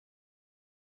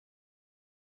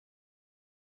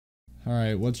All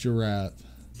right, what's your rap?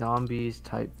 Zombies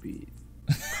type beat.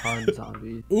 Cod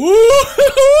Zombies. Ooh!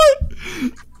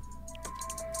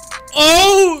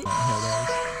 Oh!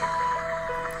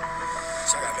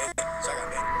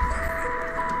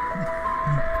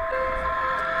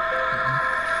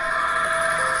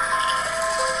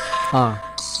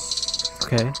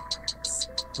 Okay.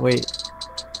 Wait.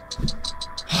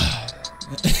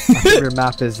 My favorite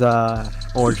map is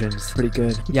Origins. Pretty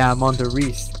good. Yeah, I'm on the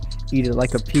Reese. Eat it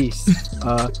like a piece.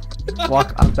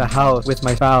 Walk out the house with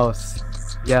my spouse.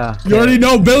 Yeah. You already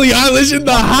know Billie Eilish in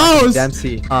the house.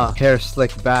 Dempsey. Hair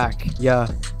slicked back. Yeah.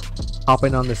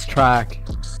 Hopping on this track.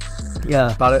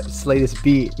 Yeah. About to slay this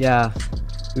beat. Yeah.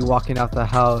 We walking out the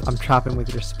house. I'm trapping with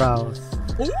your spouse.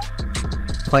 Ooh.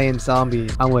 Playing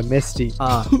zombies. I'm with Misty.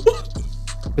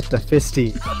 With the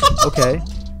fisty. Okay.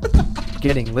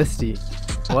 Getting listy.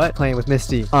 What? Playing with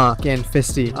Misty. Getting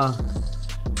fisty.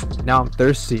 Now I'm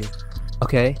thirsty.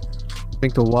 Okay.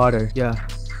 Drink the water. Yeah.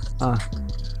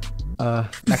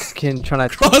 Mexican trying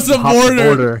to cross the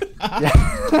border. Yeah.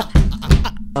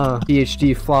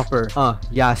 PhD flopper.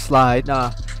 Yeah, I slide.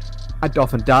 I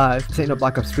dolphin dive. This ain't no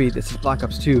Black Ops 3, this is Black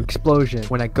Ops 2. Explosion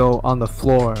when I go on the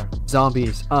floor.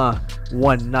 Zombies.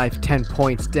 One knife, 10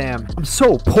 points. Damn, I'm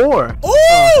so poor.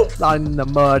 Sliding in the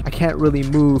mud. I can't really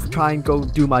move. Try and go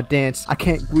do my dance. I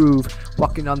can't groove.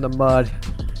 Walking on the mud.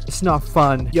 It's not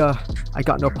fun. Yeah, I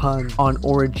got no pun. On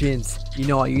Origins, you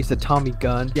know I use a Tommy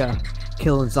gun. Yeah,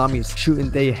 killing zombies, shooting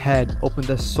they head. Open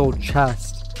the soul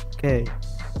chest. Okay,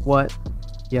 what?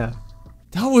 Yeah.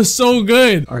 That was so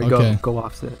good. Alright, okay. Go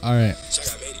off it. Alright.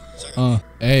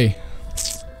 Hey.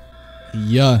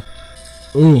 Yeah.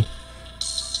 Ooh.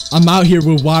 I'm out here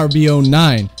with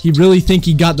Robyo9. He really think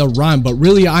he got the rhyme, but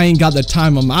really I ain't got the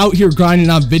time. I'm out here grinding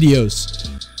on videos.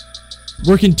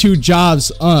 Working 2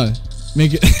 jobs.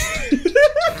 Make it.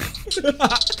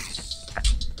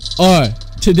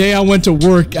 Today I went to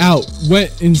work out.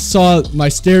 Went and saw my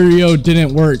stereo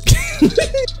didn't work.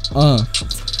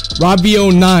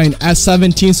 Robyo9 at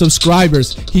 17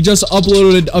 subscribers. He just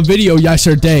uploaded a video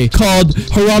yesterday called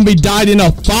Harambe Died in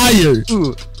a Fire.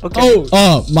 Ooh, okay.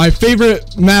 My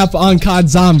favorite map on Cod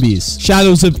Zombies,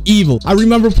 Shadows of Evil. I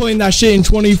remember playing that shit in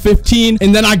 2015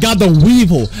 and then I got the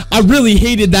Weevil. I really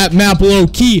hated that map low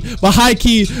key, but high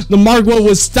key, the Margwa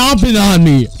was stomping on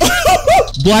me.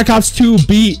 Black Ops 2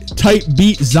 type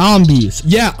beat zombies.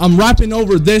 Yeah, I'm rapping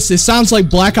over this. It sounds like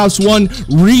Black Ops 1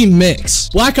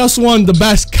 remix. Black Ops 1, the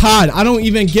best COD. I don't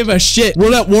even give a shit.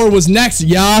 World at War was next,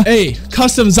 yeah. Hey,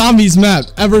 custom zombies map.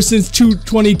 Ever since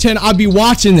 2010, I'll be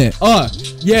watching it.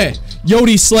 Yeah.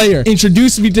 Yodi Slayer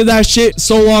introduced me to that shit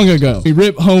so long ago.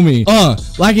 Rip homie.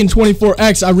 Like in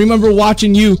 24X, I remember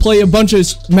watching you play a bunch of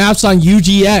maps on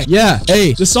UGX. Yeah,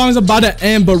 hey, the song's about to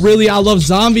end, but really I love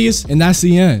zombies, and that's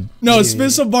the end. No, yeah.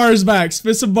 Spit some bars back.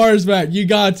 Spit some bars back. You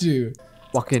got to.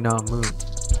 Walking on moon.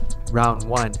 Round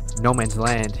 1. No man's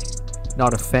land.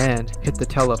 Not a fan. Hit the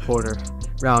teleporter.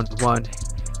 Round 1.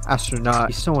 Astronaut.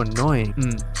 He's so annoying.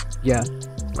 Yeah.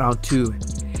 Round 2.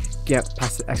 Get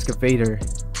past the excavator.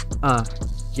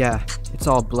 Yeah, it's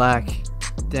all black.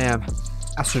 Damn,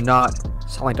 astronaut,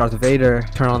 sound like Darth Vader.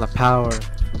 Turn on the power.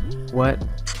 What?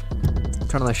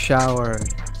 Turn on the shower.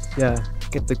 Yeah,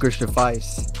 get the Grish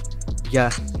device. Yeah,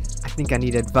 I think I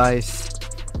need advice.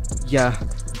 Yeah,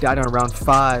 died on round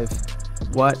 5.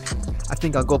 What? I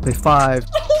think I'll go play 5.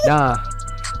 Nah,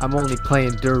 I'm only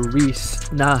playing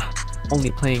Reese. Nah,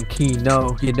 only playing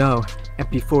Kino. You know,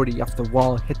 MP40 off the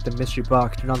wall, hit the mystery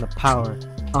box, turn on the power.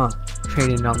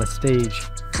 Training on the stage.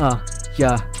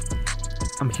 Yeah.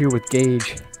 I'm here with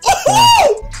Gage.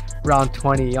 Round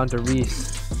 20 on the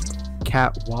Reese.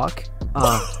 Catwalk.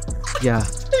 Yeah.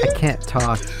 I can't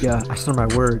talk. Yeah, I slur my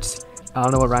words. I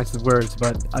don't know what rhymes with words,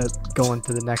 but I'll go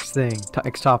into the next thing.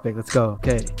 Next topic, let's go.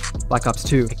 Okay. Black Ops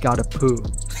 2. I gotta poo.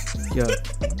 Yeah.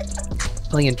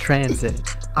 Playing transit.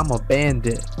 I'm a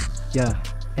bandit. Yeah.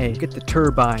 Hey, get the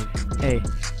turbine. Hey,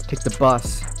 take the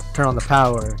bus. Turn on the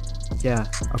power. Yeah,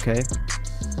 okay.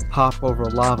 Hop over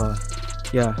lava.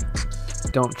 Yeah.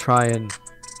 Don't try and...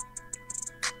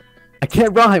 I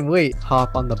can't rhyme, wait.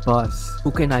 Hop on the bus.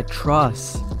 Who can I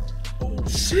trust? Oh,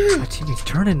 shit. My teammate's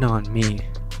turning on me.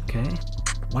 Okay?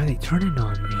 Why are they turning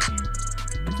on me?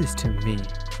 Do this to me.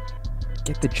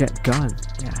 Get the jet gun.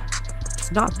 Yeah.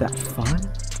 It's not that fun.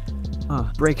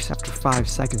 Breaks after 5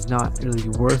 seconds, not really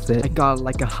worth it. I got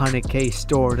like 100k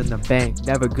stored in the bank.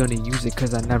 Never gonna use it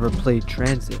cause I never played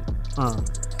transit.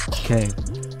 Okay.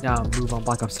 Now move on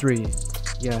Black Ops 3.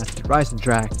 Yeah, the Rising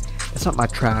track. That's not my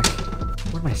track.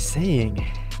 What am I saying?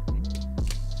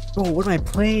 Oh, what am I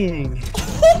playing?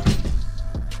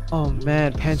 Oh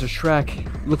man, Panzer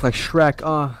Shrek. Look like Shrek.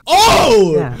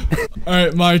 Oh! Yeah.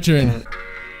 Alright, my turn.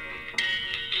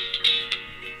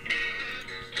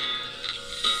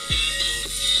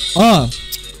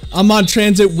 I'm on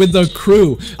transit with the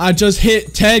crew. I just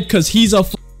hit Ted cause he's a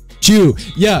Jew.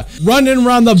 Yeah, running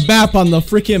around the map on the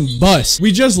freaking bus.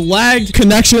 We just lagged,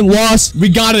 connection lost. We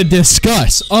gotta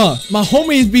discuss. My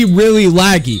homies be really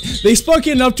laggy. They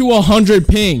spucking up to 100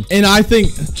 ping, and I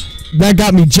think that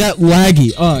got me jet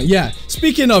laggy. Yeah.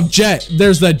 Speaking of jet,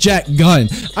 there's the jet gun.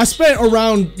 I spent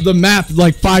around the map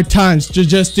like 5 times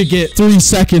just to get 3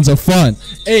 seconds of fun.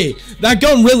 Hey, that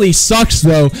gun really sucks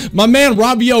though. My man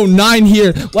Robyo9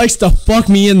 here likes to fuck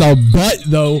me in the butt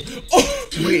though.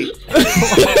 Wait.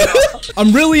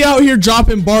 I'm really out here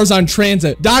dropping bars on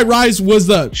transit. Die Rise was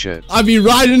the shit. I be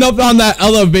riding up on that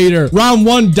elevator. Round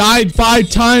 1 died 5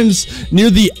 times near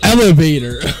the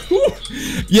elevator.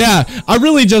 Yeah, I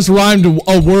really just rhymed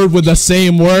a word with the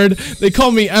same word. They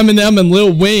call me Eminem and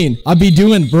Lil Wayne. I be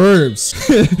doing verbs.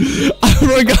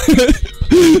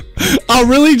 I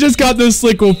really just got this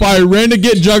liquefier. Ran to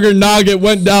get Juggernog. It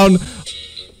went down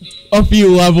a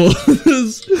few levels.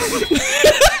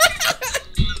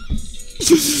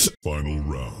 Final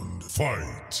round.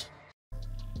 Fight.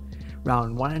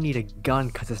 Round 1, I need a gun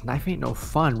cause this knife ain't no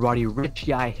fun. Roddy Rich,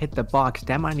 yeah, I hit the box.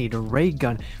 Damn, I need a ray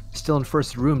gun. Still in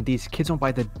first room, these kids won't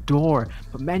buy the door.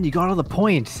 But man, you got all the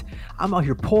points. I'm out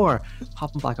here poor.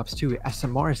 Popping Black Ops 2,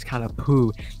 SMR is kinda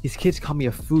poo. These kids call me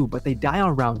a foo, but they die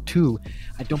on round 2.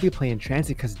 I don't be playing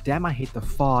transit cause damn, I hate the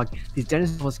fog. These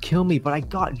dinosaurs kill me, but I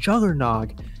got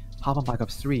Juggernog. Popping Black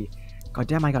Ops 3. God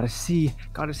damn, I gotta see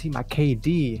my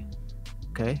KD.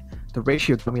 Okay, the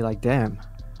ratio got me like damn.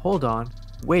 Hold on,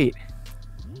 wait.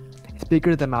 It's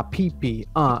bigger than my pee-pee.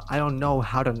 I don't know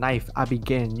how to knife. I be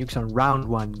getting nukes on round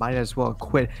 1. Might as well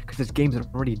quit, cause this game's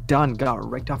already done. Got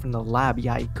wrecked off in the lab.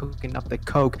 Yeah, he cooking up the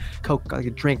coke like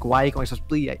a drink. Why are you going so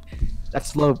bleed? That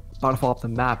slow, about to fall off the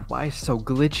map. Why is it so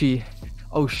glitchy?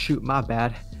 Oh shoot, my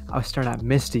bad. I was staring at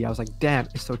Misty. I was like, damn,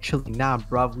 it's so chilly now,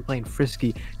 bruv. We playing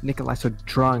frisky. Nikolai's so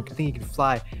drunk. I think he can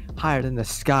fly higher than the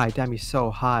sky. Damn, he's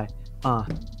so high.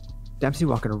 Dempsey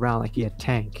walking around like he a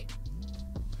tank.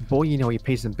 Boy, you know he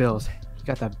pays some bills. He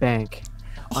got that bank.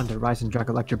 On the Rise and Drag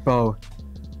electric bow.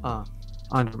 On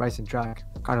the Rise and Drag.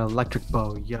 Got an electric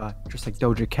bow, yeah. Just like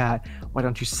Doja Cat. Why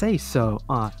don't you say so?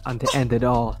 On to end it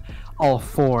all. All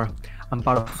 4. I'm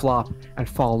about to flop and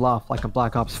fall off like a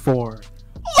Black Ops 4.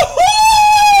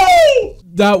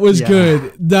 That was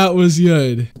good. That was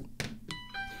good.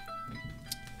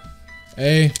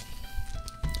 Hey.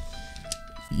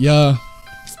 Yeah.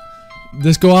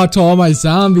 This go out to all my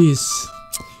zombies.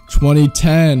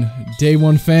 2010, day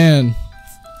 1 fan.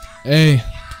 Hey.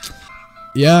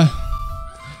 Yeah.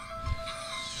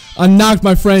 Unknocked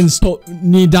my friends, told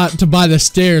me not to buy the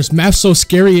stairs. Map's so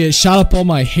scary it shot up all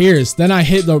my hairs. Then I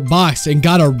hit the box and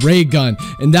got a ray gun.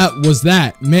 And that was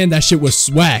that. Man, that shit was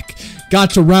swag.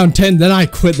 Got to round 10, then I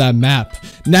quit that map.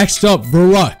 Next up,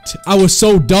 Verrucked. I was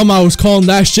so dumb I was calling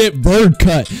that shit Bird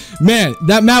Cut. Man,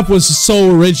 that map was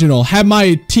so original. Had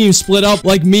my team split up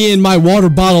like me and my water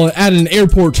bottle at an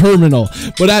airport terminal.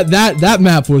 But at that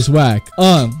map was whack.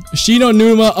 Shino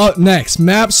Numa up next.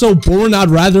 Map so boring I'd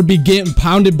rather be getting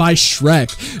pounded by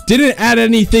Shrek. Didn't add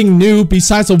anything new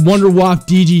besides a Wonder Walk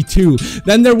DG2.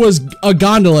 Then there was a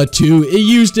Gondola 2. It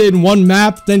used it in 1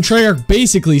 map. Then Treyarch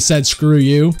basically said screw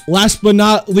you. Last but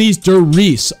not least,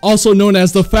 Reese, also known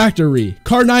as the Factory.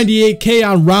 Car 98K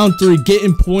on round 3,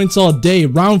 getting points all day.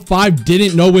 Round 5,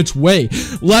 didn't know which way.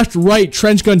 Left, right,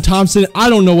 Trench Gun Thompson, I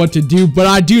don't know what to do, but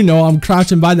I do know I'm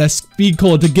crouching by that speed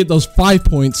code to get those 5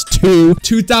 points too.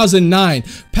 2009,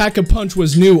 Pack a Punch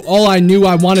was new. All I knew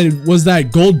I wanted was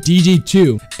that gold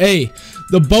DG2. Hey,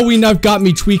 the Bowie knife got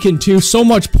me tweaking too. So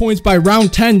much points by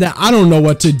round 10 that I don't know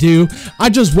what to do. I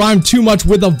just rhymed too much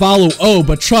with a Valo O,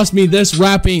 but trust me, this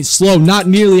rap ain't slow. Not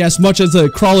nearly as much as the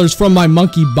crawlers from my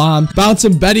monkey bomb.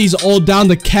 Bouncing Betty's all down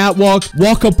the catwalk.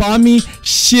 Walk up on me,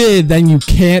 shit, then you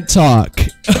can't talk.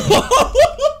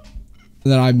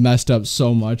 Then I messed up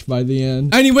so much by the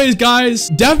end. Anyways, guys,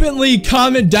 definitely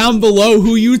comment down below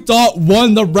who you thought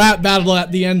won the rap battle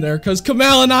at the end there. Because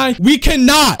Kamal and I, we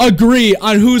cannot agree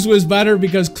on whose was better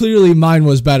because clearly mine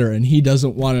was better and he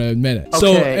doesn't want to admit it. Okay,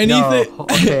 so anything... No.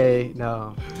 Okay,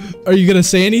 no. Are you going to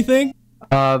say anything?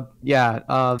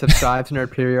 Yeah, subscribe to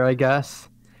Nerdperior, I guess.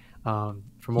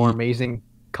 For more amazing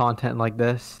content like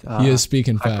this. He is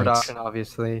speaking high facts. Production,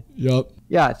 obviously. Yup.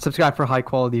 Yeah, subscribe for high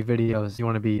quality videos. You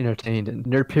want to be entertained. And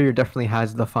Nerdperior definitely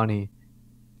has the funny.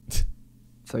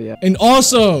 So yeah. And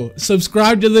also,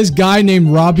 subscribe to this guy named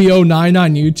Robyo9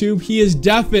 on YouTube. He is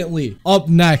definitely up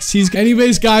next.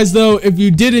 Anyways, guys, though, if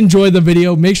you did enjoy the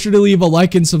video, make sure to leave a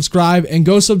like and subscribe. And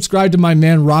go subscribe to my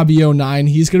man Robyo9.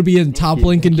 He's going to be in the top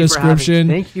link in description.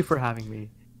 Thank you for having me.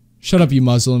 Shut up, you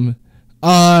Muslim.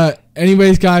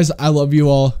 Anyways, guys, I love you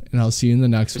all. And I'll see you in the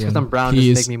next one. Just because I'm brown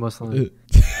Peace. doesn't make me Muslim.